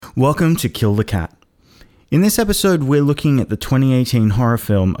Welcome to Kill the Cat. In this episode, we're looking at the 2018 horror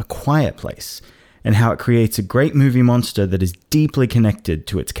film A Quiet Place and how it creates a great movie monster that is deeply connected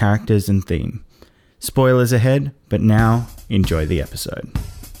to its characters and theme. Spoilers ahead, but now enjoy the episode.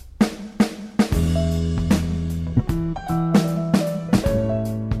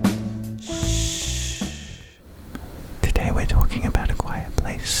 Today we're talking about A Quiet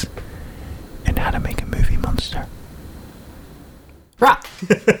Place and how to make a movie monster. Rah!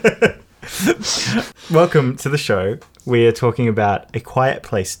 Welcome to the show. We are talking about A Quiet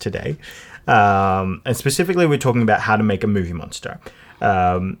Place today. And specifically, we're talking about how to make a movie monster.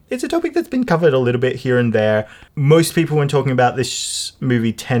 It's a topic that's been covered a little bit here and there. Most people, when talking about this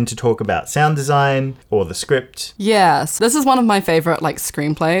movie, tend to talk about sound design or the script. Yes, this is one of my favorite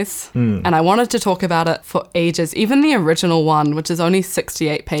screenplays, and I wanted to talk about it for ages. Even the original one, which is only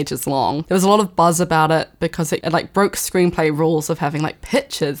 68 pages long, there was a lot of buzz about it because it broke screenplay rules of having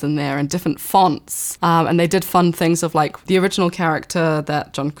pictures in there and different fonts. And they did fun things of the original character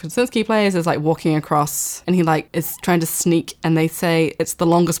that John Krasinski plays is walking across, and he is trying to sneak, and they say it's the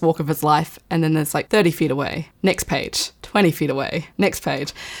longest walk of his life, and then there's 30 feet away. Next page. 20 feet away. Next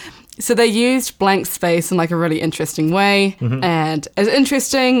page. So they used blank space in a really interesting way. Mm-hmm. And as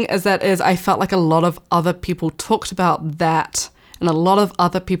interesting as that is, I felt like a lot of other people talked about that. And a lot of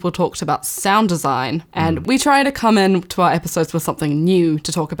other people talked about sound design. And we try to come in to our episodes with something new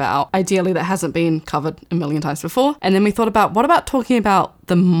to talk about, ideally that hasn't been covered a million times before. And then we thought about, what about talking about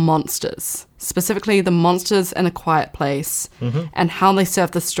the monsters? Specifically, the monsters in A Quiet Place, and how they serve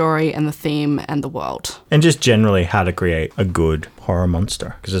the story and the theme and the world. And just generally how to create a good horror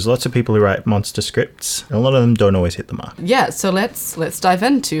monster. Because there's lots of people who write monster scripts, and a lot of them don't always hit the mark. Yeah, so let's dive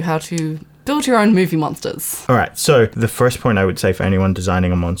into how to build your own movie monsters. All right, so the first point I would say for anyone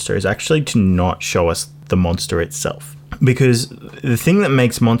designing a monster is actually to not show us the monster itself. Because the thing that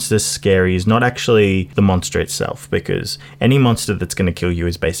makes monsters scary is not actually the monster itself, because any monster that's going to kill you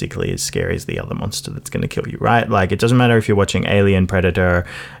is basically as scary as the other monster that's going to kill you, right? It doesn't matter if you're watching Alien, Predator,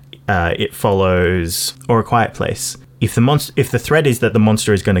 It Follows, or A Quiet Place. If the threat is that the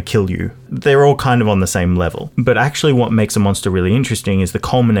monster is going to kill you, they're all kind of on the same level. But actually what makes a monster really interesting is the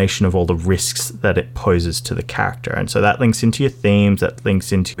culmination of all the risks that it poses to the character. And so that links into your themes, that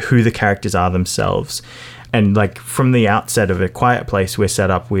links into who the characters are themselves. And from the outset of A Quiet Place, we're set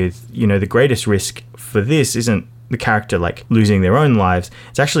up with, the greatest risk for this isn't the character losing their own lives.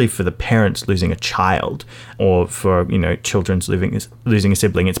 It's actually for the parents losing a child, or for, children's losing a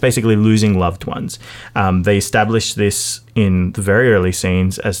sibling. It's basically losing loved ones. They establish this in the very early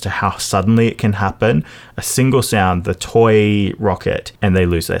scenes as to how suddenly it can happen. A single sound, the toy rocket, and they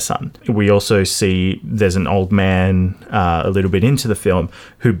lose their son. We also see there's an old man a little bit into the film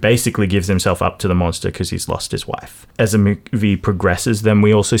who basically gives himself up to the monster because he's lost his wife. As the movie progresses, then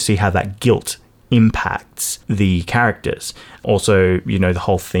we also see how that guilt impacts the characters. Also, the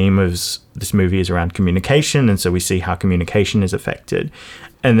whole theme of this movie is around communication, and so we see how communication is affected.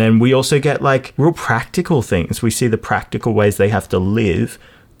 And then we also get real practical things. We see the practical ways they have to live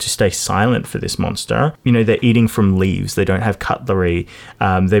to stay silent for this monster. They're eating from leaves. They don't have cutlery.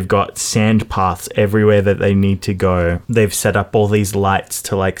 They've got sand paths everywhere that they need to go. They've set up all these lights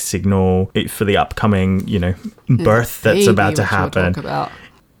to signal it for the upcoming, birth that's about to happen.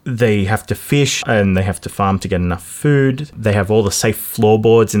 They have to fish and they have to farm to get enough food. They have all the safe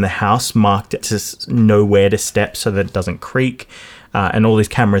floorboards in the house marked to know where to step so that it doesn't creak. And all these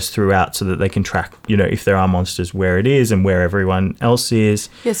cameras throughout so that they can track, if there are monsters, where it is and where everyone else is.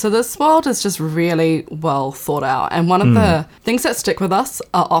 Yeah, so this world is just really well thought out. And one of the things that stick with us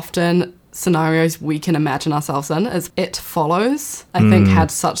are often scenarios we can imagine ourselves in. Is It Follows, I think,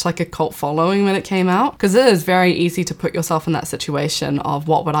 had such a cult following when it came out, because it is very easy to put yourself in that situation of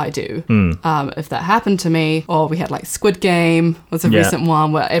what would I do if that happened to me. Or we had Squid Game was a recent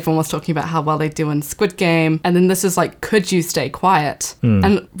one where everyone was talking about how well they do in Squid Game, and then this is could you stay quiet?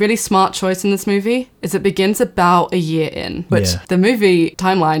 And really smart choice in this movie is it begins about a year in, which the movie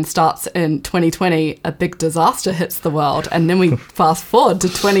timeline starts in 2020, a big disaster hits the world, and then we fast forward to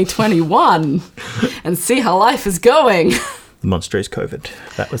 2021 and see how life is going. The monster is COVID.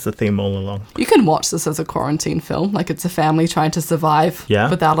 That was the theme all along. You can watch this as a quarantine film. It's a family trying to survive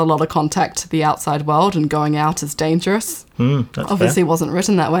without a lot of contact to the outside world, and going out is dangerous. That's Obviously fair. Wasn't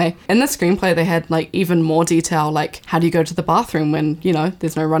written that way. In the screenplay, they had even more detail, how do you go to the bathroom when,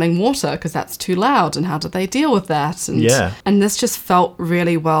 there's no running water because that's too loud, and how do they deal with that? And this just felt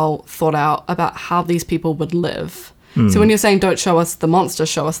really well thought out about how these people would live. So when you're saying don't show us the monster,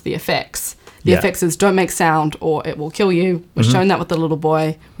 show us the effects. The effects is don't make sound or it will kill you. We're showing that with the little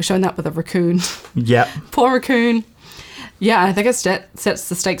boy. We're showing that with a raccoon. Yep. Poor raccoon. Yeah, I think it sets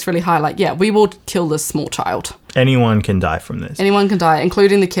the stakes really high. Like, yeah, we will kill this small child. Anyone can die from this. Anyone can die,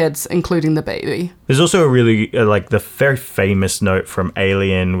 including the kids, including the baby. There's also a really, the very famous note from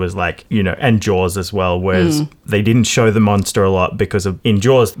Alien was like, and Jaws as well, whereas they didn't show the monster a lot because in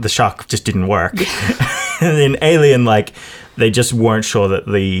Jaws, the shark just didn't work. And in Alien, they just weren't sure that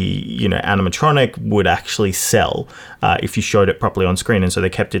the, animatronic would actually sell if you showed it properly on screen. And so they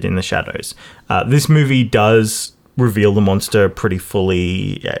kept it in the shadows. This movie does reveal the monster pretty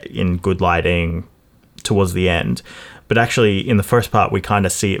fully in good lighting towards the end. But actually, in the first part, we kind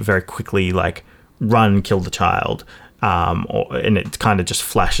of see it very quickly, run, kill the child. And it kind of just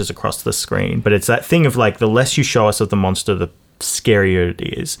flashes across the screen. But it's that thing of the less you show us of the monster, the scarier it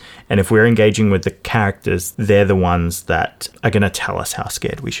is. And if we're engaging with the characters, they're the ones that are going to tell us how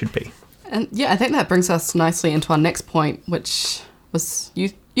scared we should be. And yeah, I think that brings us nicely into our next point, which was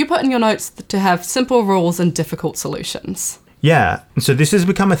you put in your notes to have simple rules and difficult solutions. Yeah. So this has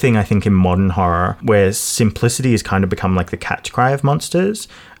become a thing, I think, in modern horror, where simplicity has kind of become the catch cry of monsters.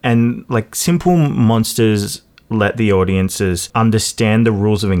 And simple monsters let the audiences understand the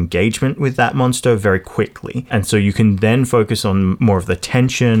rules of engagement with that monster very quickly. And so you can then focus on more of the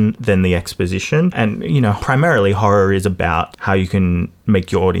tension than the exposition. And, primarily horror is about how you can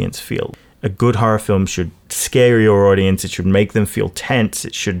make your audience feel. A good horror film should scare your audience. It should make them feel tense.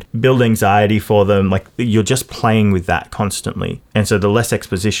 It should build anxiety for them. You're just playing with that constantly. And so the less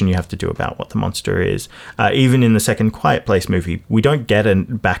exposition you have to do about what the monster is. Even in the second Quiet Place movie, we don't get a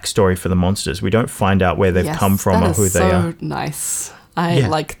backstory for the monsters. We don't find out where they've come from or who they are. So nice. I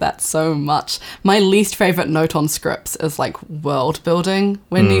like that so much. My least favorite note on scripts is world building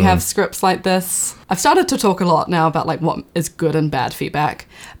when you have scripts like this. I've started to talk a lot now about what is good and bad feedback.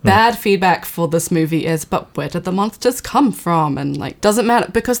 Bad feedback for this movie is, but where did the monsters come from? And doesn't matter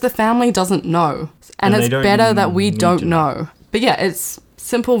because the family doesn't know. And it's better that we don't know. But yeah, it's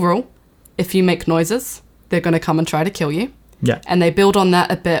simple rule. If you make noises, they're going to come and try to kill you. Yeah. And they build on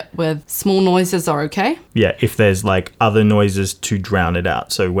that a bit with small noises are okay. Yeah, if there's other noises to drown it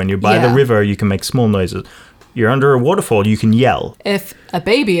out. So when you're by the river, you can make small noises. You're under a waterfall, you can yell. If a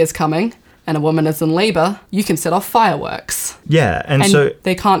baby is coming and a woman is in labor, you can set off fireworks. Yeah, and so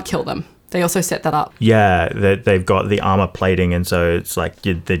they can't kill them. They also set that up. Yeah, they've got the armor plating, and so it's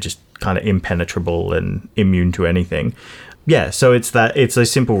they're just kind of impenetrable and immune to anything. Yeah, so it's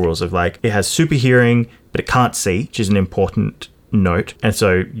those simple rules of it has super hearing, but it can't see, which is an important note. And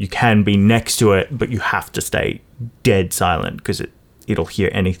so you can be next to it, but you have to stay dead silent because it'll hear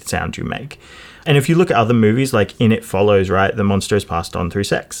any sound you make. And if you look at other movies, in It Follows, right, the monster is passed on through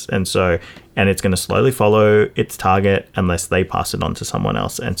sex. And it's going to slowly follow its target unless they pass it on to someone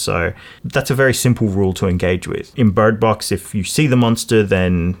else. And so that's a very simple rule to engage with. In Bird Box, if you see the monster,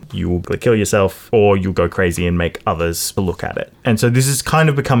 then you will kill yourself or you'll go crazy and make others look at it. And so this is kind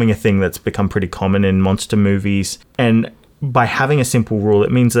of becoming a thing that's become pretty common in monster movies. And by having a simple rule,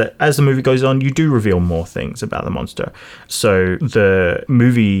 it means that as the movie goes on, you do reveal more things about the monster. So the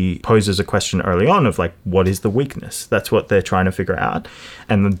movie poses a question early on of what is the weakness? That's what they're trying to figure out.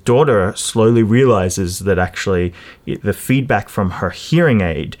 And the daughter slowly realizes that actually the feedback from her hearing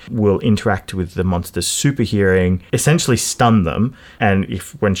aid will interact with the monster's super hearing, essentially stun them. And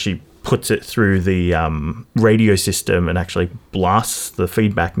when she puts it through the radio system and actually blasts the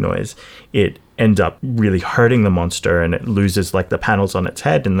feedback noise, it ends up really hurting the monster and it loses the panels on its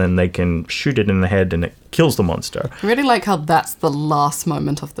head, and then they can shoot it in the head and it kills the monster. I really like how that's the last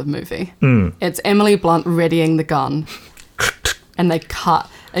moment of the movie. It's Emily Blunt readying the gun and they cut.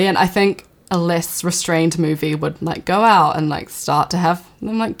 Again, I think a less restrained movie would go out and start to have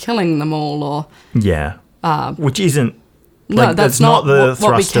them killing them all or... Yeah. Which isn't... No, that's not the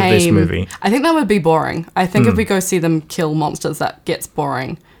thrust of this movie. I think that would be boring. I think if we go see them kill monsters, that gets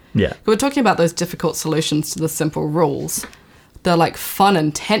boring. Yeah. We're talking about those difficult solutions to the simple rules. The fun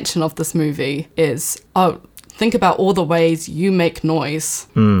and tension of this movie is, think about all the ways you make noise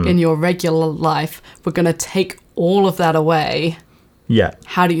in your regular life. We're going to take all of that away. Yeah.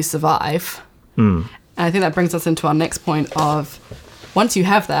 How do you survive? And I think that brings us into our next point of, once you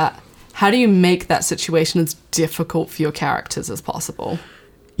have that, how do you make that situation as difficult for your characters as possible?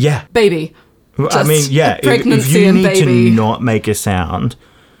 Yeah. Baby. I mean, yeah. If you need to not make a sound,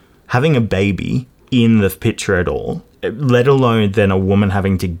 having a baby in the picture at all, let alone then a woman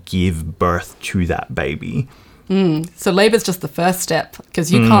having to give birth to that baby. So labor's just the first step,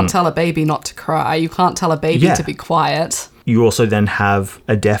 because you can't tell a baby not to cry. You can't tell a baby to be quiet. You also then have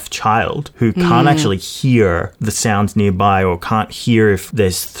a deaf child who can't actually hear the sounds nearby or can't hear if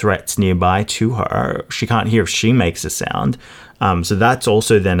there's threats nearby to her. She can't hear if she makes a sound. So that's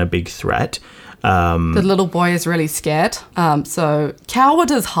also then a big threat. The little boy is really scared. So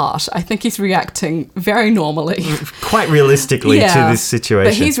coward is harsh. I think he's reacting very normally. Quite realistically to this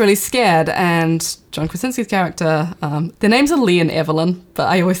situation. But he's really scared, and John Krasinski's character, their names are Lee and Evelyn, but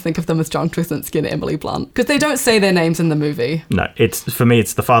I always think of them as John Krasinski and Emily Blunt, because they don't say their names in the movie. No, for me,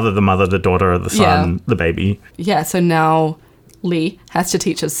 it's the father, the mother, the daughter, the son, the baby. Yeah, so now Lee has to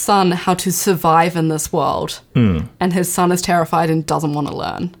teach his son how to survive in this world, and his son is terrified and doesn't want to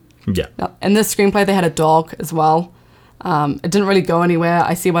learn. Yeah. In this screenplay, they had a dog as well. It didn't really go anywhere.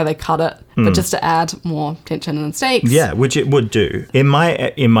 I see why they cut it, but just to add more tension and stakes. Yeah, which it would do. In my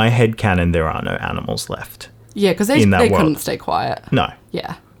headcanon, there are no animals left. Yeah, because they couldn't stay quiet. No.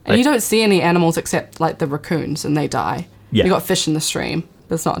 Yeah. And you don't see any animals except like the raccoons, and they die. Yeah. You got fish in the stream.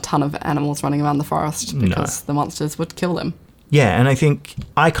 There's not a ton of animals running around the forest because the monsters would kill them. Yeah, and I think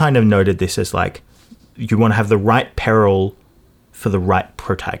I kind of noted this as like, you want to have the right peril for the right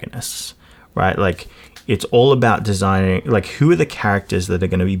protagonists, right? Like, it's all about designing, like, who are the characters that are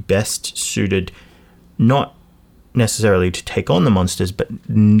going to be best suited, not necessarily to take on the monsters, but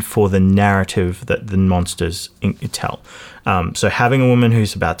for the narrative that the monsters tell. So having a woman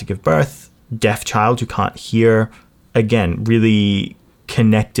who's about to give birth, deaf child who can't hear, again, really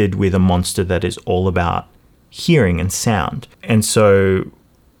connected with a monster that is all about hearing and sound. And so,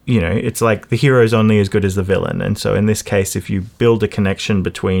 you know, it's like the hero is only as good as the villain. And so in this case, if you build a connection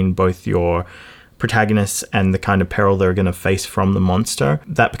between both your protagonists and the kind of peril they're going to face from the monster,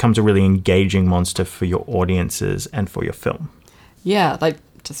 that becomes a really engaging monster for your audiences and for your film. Yeah, like,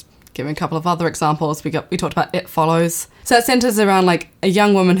 just giving a couple of other examples, we talked about It Follows. So it centers around like a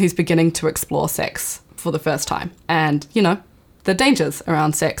young woman who's beginning to explore sex for the first time. And, you know, the dangers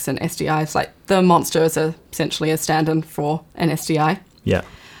around sex and STIs, like the monster is essentially a stand-in for an STI. Yeah.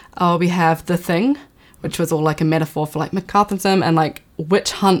 We have The Thing, which was all like a metaphor for like McCarthyism and like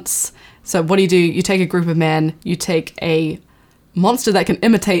witch hunts. So what do? You take a group of men, you take a monster that can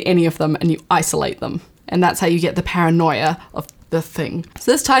imitate any of them, and you isolate them. And that's how you get the paranoia of The Thing.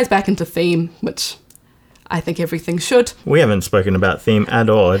 So this ties back into theme, which I think everything should. We haven't spoken about theme at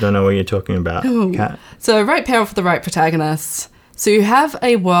all. I don't know what you're talking about, Kat. So right peril for the right protagonists. So you have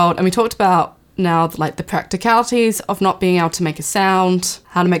a world, and we talked about now like the practicalities of not being able to make a sound,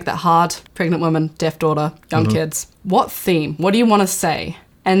 how to make that hard, pregnant woman, deaf daughter, young kids. What theme? What do you want to say?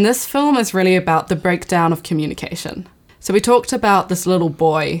 And this film is really about the breakdown of communication. So we talked about this little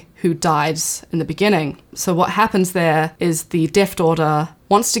boy who dies in the beginning. So what happens there is the deaf daughter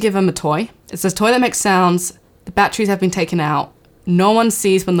wants to give him a toy. It's a toy that makes sounds. The batteries have been taken out. No one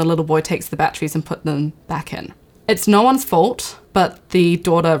sees when the little boy takes the batteries and put them back in. It's no one's fault, but the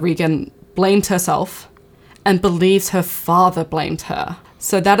daughter, Regan, blamed herself and believes her father blamed her.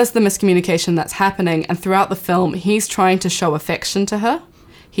 So that is the miscommunication that's happening. And throughout the film, he's trying to show affection to her.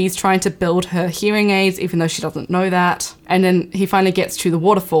 He's trying to build her hearing aids, even though she doesn't know that. And then he finally gets to the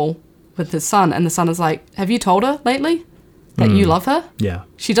waterfall with his son. And the son is like, have you told her lately that you love her? Yeah.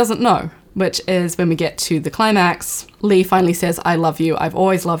 She doesn't know, which is when we get to the climax. Lee finally says, I love you. I've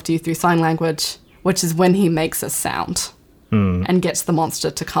always loved you through sign language, which is when he makes a sound and gets the monster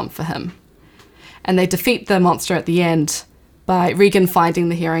to come for him. And they defeat the monster at the end by Regan finding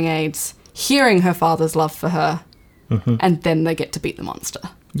the hearing aids, hearing her father's love for her, and then they get to beat the monster.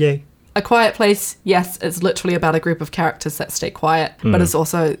 Yay. A Quiet Place, yes, it's literally about a group of characters that stay quiet, but it's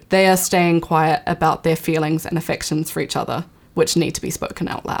also they are staying quiet about their feelings and affections for each other, which need to be spoken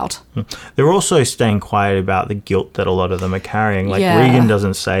out loud. They're also staying quiet about the guilt that a lot of them are carrying. Like, Regan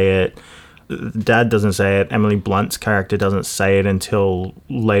doesn't say it. Dad doesn't say it. Emily Blunt's character doesn't say it until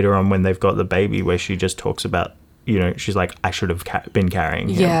later on when they've got the baby, where she just talks about, you know, she's like, I should have been carrying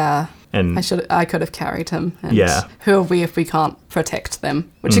him. Yeah. And I could have carried him. And yeah. Who are we if we can't protect them?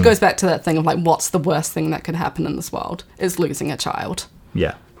 Which it goes back to that thing of like, what's the worst thing that could happen in this world is losing a child.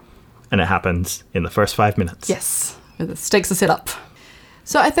 Yeah. And it happens in the first 5 minutes. Yes. The stakes are set up.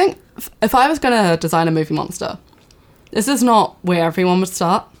 So I think if I was going to design a movie monster, this is not where everyone would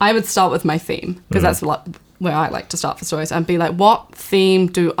start. I would start with my theme, because that's where I like to start for stories, and be like, what theme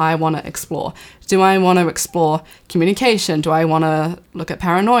do I want to explore? Do I want to explore communication? Do I want to look at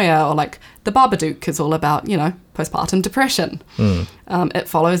paranoia? Or like The Babadook is all about, you know, postpartum depression. It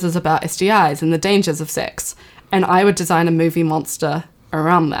Follows is about STIs and the dangers of sex. And I would design a movie monster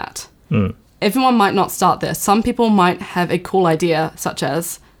around that. Everyone might not start there. Some people might have a cool idea, such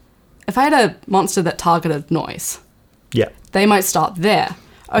as if I had a monster that targeted noise. Yeah. They might start there.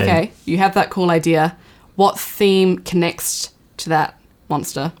 Okay, And you have that cool idea. What theme connects to that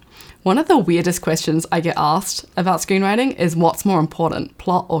monster? One of the weirdest questions I get asked about screenwriting is what's more important,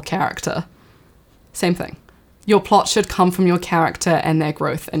 plot or character? Same thing. your plot should come from your character and their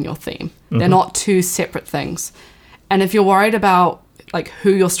growth and your theme. They're not two separate things. And if you're worried about like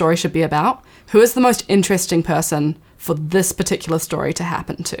who your story should be about, who is the most interesting person for this particular story to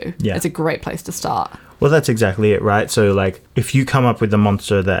happen to? Yeah. It's a great place to start. Well, that's exactly it, right? So, like, if you come up with a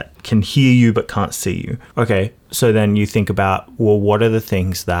monster that can hear you but can't see you, okay, so then you think about, well, what are the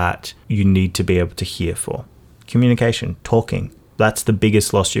things that you need to be able to hear for? Communication, talking. That's the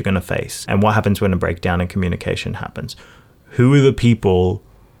biggest loss you're going to face. And what happens when a breakdown in communication happens? Who are the people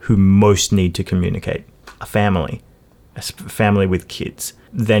who most need to communicate? A family with kids.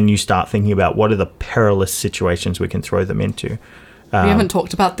 Then you start thinking about what are the perilous situations we can throw them into. We haven't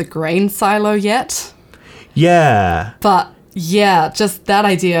talked about the grain silo yet. Yeah. But yeah, just that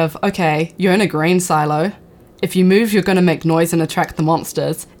idea of, okay, you're in a grain silo. If you move, you're going to make noise and attract the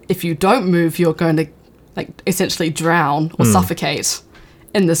monsters. If you don't move, you're going to like essentially drown or suffocate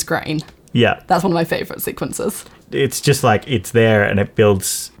in this grain. Yeah. That's one of my favorite sequences. It's just like it's there and it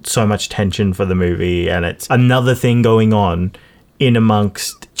builds so much tension for the movie, and it's another thing going on in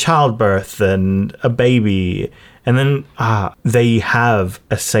amongst childbirth and a baby, and then they have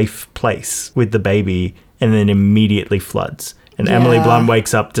a safe place with the baby and then immediately floods. And Emily Blunt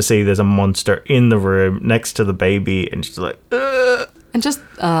wakes up to see there's a monster in the room next to the baby, and she's like, ugh. And just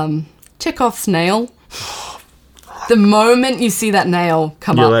Chekhov's nail. The moment you see that nail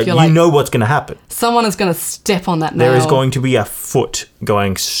come up, you're like, you know what's going to happen. Someone is going to step on that nail. There is going to be a foot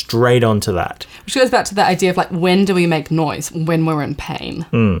going straight onto that. Which goes back to that idea of like, when do we make noise? When we're in pain.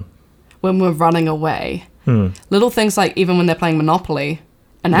 When we're running away. Little things like even when they're playing Monopoly,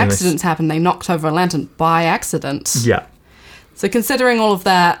 and accidents happen, they knocked over a lantern by accident. Yeah. So considering all of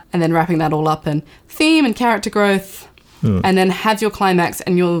that and then wrapping that all up in theme and character growth, and then have your climax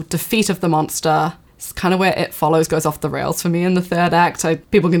and your defeat of the monster. It's kind of where It Follows goes off the rails for me in the third act.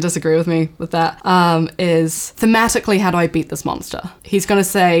 People can disagree with me with that. Is thematically, how do I beat this monster? He's going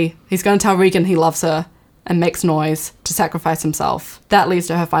to tell Regan he loves her and makes noise to sacrifice himself. That leads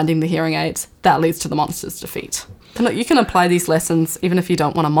to her finding the hearing aids. That leads to the monster's defeat. And look, you can apply these lessons even if you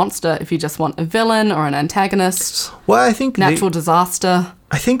don't want a monster, if you just want a villain or an antagonist. Well, I think natural disaster.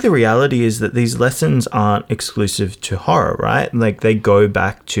 I think the reality is that these lessons aren't exclusive to horror, right? Like they go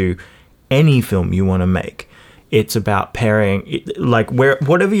back to any film you want to make. It's about pairing,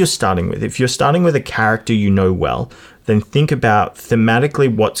 whatever you're starting with. If you're starting with a character you know well, then think about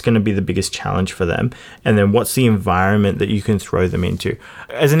thematically what's going to be the biggest challenge for them, and then what's the environment that you can throw them into.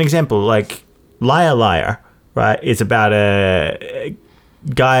 As an example, like Liar Liar, right? It's about a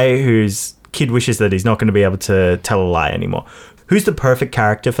guy whose kid wishes that he's not going to be able to tell a lie anymore. Who's the perfect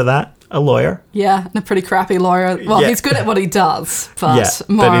character for that? A lawyer. Yeah, and a pretty crappy lawyer. Well, he's good at what he does, but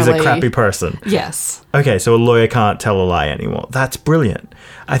morally, but he's a crappy person. Yes. Okay, so a lawyer can't tell a lie anymore. That's brilliant.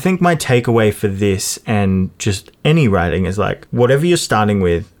 I think my takeaway for this and just any writing is like, whatever you're starting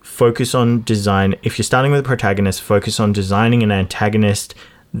with, focus on design. If you're starting with a protagonist, focus on designing an antagonist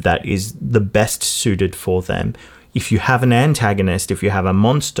that is the best suited for them. If you have an antagonist, if you have a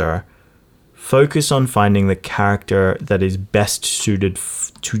monster, focus on finding the character that is best suited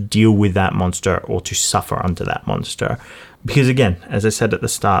to deal with that monster or to suffer under that monster. Because again, as I said at the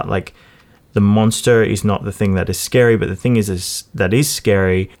start, like the monster is not the thing that is scary, but the thing that is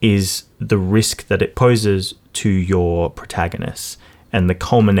scary is the risk that it poses to your protagonist and the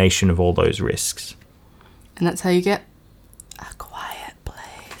culmination of all those risks. And that's how you get A Quiet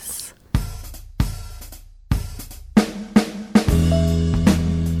Place.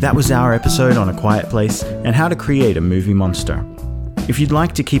 That was our episode on A Quiet Place and how to create a movie monster. If you'd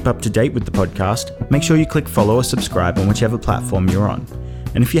like to keep up to date with the podcast, make sure you click follow or subscribe on whichever platform you're on.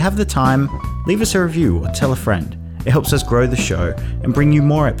 And if you have the time, leave us a review or tell a friend. It helps us grow the show and bring you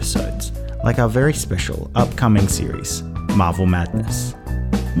more episodes, like our very special upcoming series, Marvel Madness.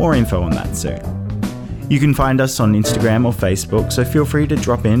 More info on that soon. You can find us on Instagram or Facebook, so feel free to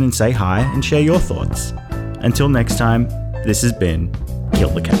drop in and say hi and share your thoughts. Until next time, this has been Kill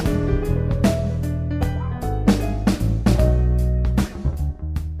the Cat.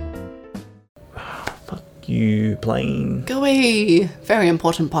 Fuck you, plane. Go away. Very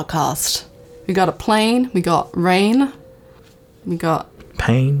important podcast. We got a plane, we got rain, we got...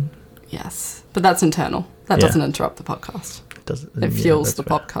 Pain. Yes, but that's internal. That doesn't interrupt the podcast. It fuels the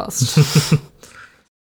podcast.